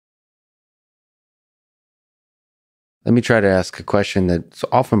Let me try to ask a question that's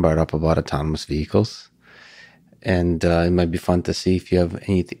often brought up about autonomous vehicles, and it might be fun to see if you have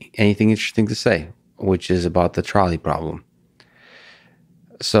anything interesting to say, which is about the trolley problem.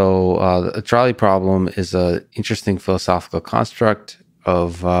 So, the trolley problem is an interesting philosophical construct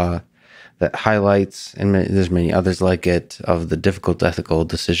of that highlights, and there's many others like it, of the difficult ethical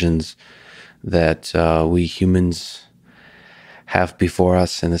decisions that we humans have before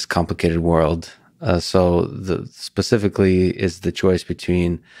us in this complicated world. Specifically is the choice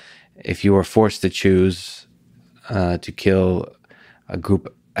between, if you were forced to choose to kill a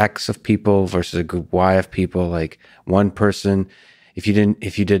group X of people versus a group Y of people, like one person. If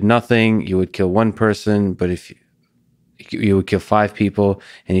you did nothing, you would kill one person, but if you would kill five people,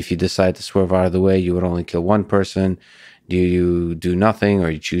 and if you decide to swerve out of the way, you would only kill one person. Do you do nothing, or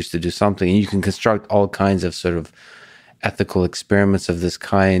you choose to do something? And you can construct all kinds of sort of ethical experiments of this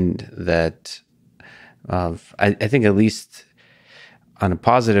kind that I think, at least on a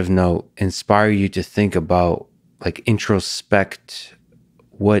positive note, inspire you to think about, like, introspect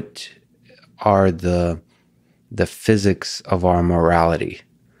what are the physics of our morality.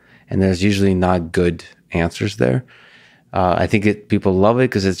 And there's usually not good answers there. I think people love it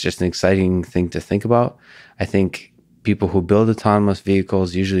because it's just an exciting thing to think about. I think people who build autonomous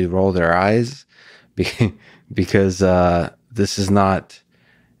vehicles usually roll their eyes because this is not,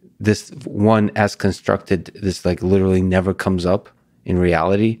 this one as constructed, this like literally never comes up in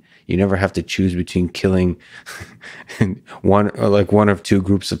reality. You never have to choose between killing one of two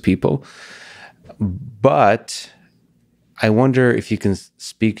groups of people. But I wonder if you can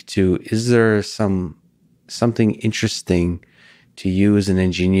speak to, is there something interesting to you as an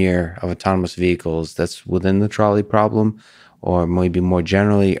engineer of autonomous vehicles that's within the trolley problem? Or maybe more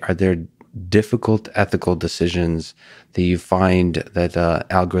generally, are there difficult ethical decisions that you find that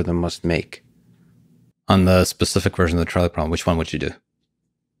algorithm must make? On the specific version of the trolley problem, which one would you do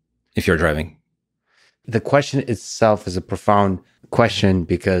if you're driving? The question itself is a profound question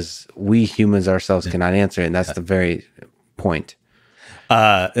because we humans ourselves cannot answer it, and that's the very point.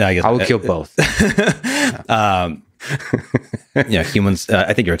 I guess I would kill both. Humans.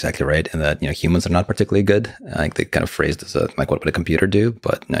 I think you're exactly right in that humans are not particularly good. I think they kind of phrased as like, what would a computer do?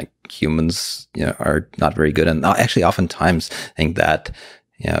 But humans, are not very good. And actually, oftentimes, I think that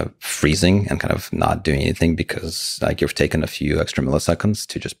freezing and kind of not doing anything because like you've taken a few extra milliseconds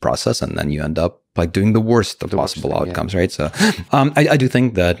to just process, and then you end up like doing the worst of possible outcomes, right? So I do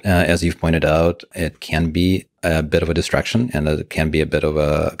think that, as you've pointed out, it can be a bit of a distraction, and it can be a bit of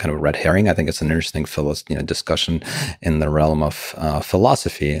a kind of a red herring. I think it's an interesting discussion in the realm of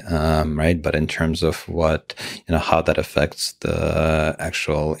philosophy, right? But in terms of what how that affects the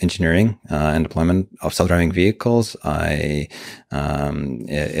actual engineering and deployment of self-driving vehicles,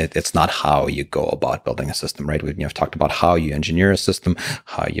 it's not how you go about building a system, right? We've talked about how you engineer a system,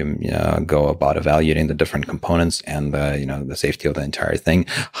 how you go about evaluating the different components and the safety of the entire thing.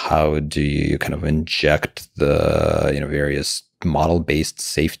 How do you kind of inject the various model-based,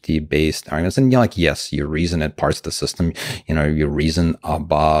 safety-based arguments? And yes, you reason at parts of the system. You reason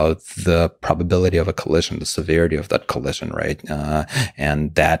about the probability of a collision, the severity of that collision, right?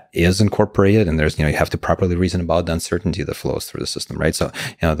 And that is incorporated. And there's you have to properly reason about the uncertainty that flows through the system, right? So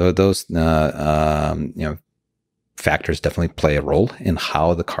those factors definitely play a role in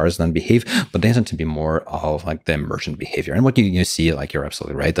how the cars then behave, but they tend to be more of like the emergent behavior. And what you see, like, you're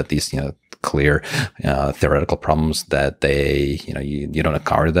absolutely right that these clear theoretical problems that they you don't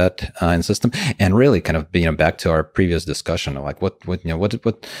encounter that in system. And really kind of back to our previous discussion of like which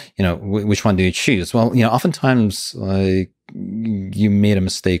one do you choose? Well, oftentimes, like, you made a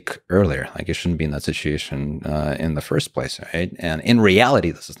mistake earlier. Like, you shouldn't be in that situation in the first place, right? And in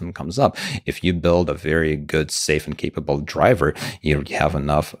reality, the system comes up. If you build a very good, safe, and capable driver, you have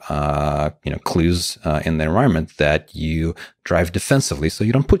enough, clues in the environment that you drive defensively, so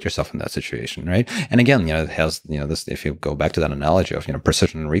you don't put yourself in that situation, right? And again, it has this. If you go back to that analogy of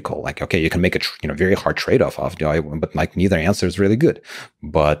precision and recall, like, okay, you can make a very hard trade-off of but like neither answer is really good.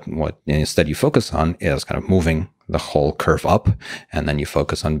 But what instead you focus on is kind of moving the whole curve up, and then you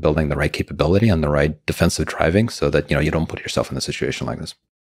focus on building the right capability and the right defensive driving so that you don't put yourself in a situation like this.